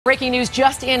Breaking news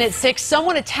just in at 6.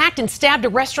 Someone attacked and stabbed a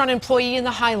restaurant employee in the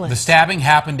Highlands. The stabbing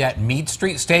happened at Meade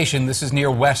Street Station. This is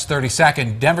near West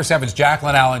 32nd. Denver 7's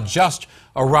Jacqueline Allen just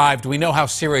arrived. Do we know how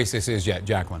serious this is yet,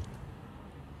 Jacqueline?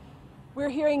 We're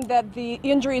hearing that the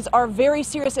injuries are very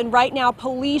serious, and right now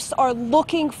police are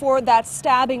looking for that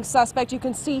stabbing suspect. You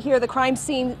can see here the crime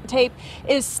scene tape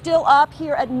is still up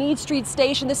here at Meade Street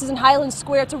Station. This is in Highland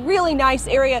Square. It's a really nice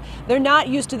area. They're not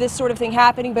used to this sort of thing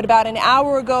happening, but about an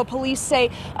hour ago, police say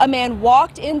a man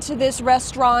walked into this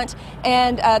restaurant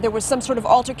and there was some sort of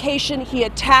altercation. He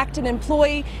attacked an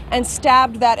employee and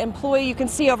stabbed that employee. You can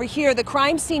see over here the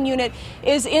crime scene unit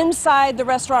is inside the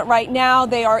restaurant right now.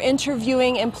 They are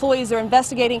interviewing employees. They're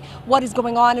investigating what is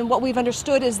going on, and what we've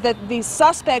understood is that the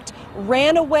suspect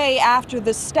ran away after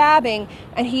the stabbing,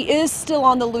 and he is still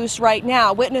on the loose right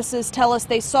now. Witnesses tell us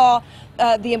they saw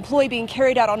the employee being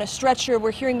carried out on a stretcher.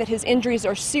 We're hearing that his injuries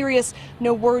are serious.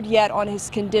 No word yet on his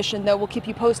condition, though. We'll keep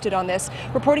you posted on this.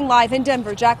 Reporting live in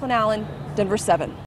Denver, Jacqueline Allen, Denver 7.